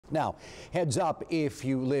Now, heads up if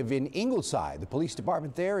you live in Ingleside. The police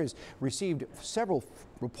department there has received several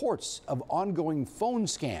reports of ongoing phone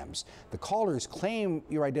scams. The callers claim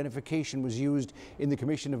your identification was used in the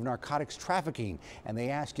commission of narcotics trafficking, and they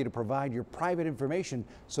ask you to provide your private information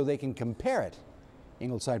so they can compare it.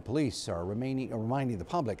 Ingleside Police are reminding the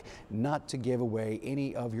public not to give away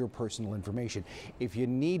any of your personal information. If you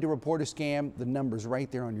need to report a scam, the number's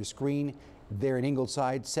right there on your screen. They're in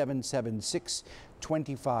Ingleside,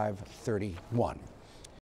 776-2531.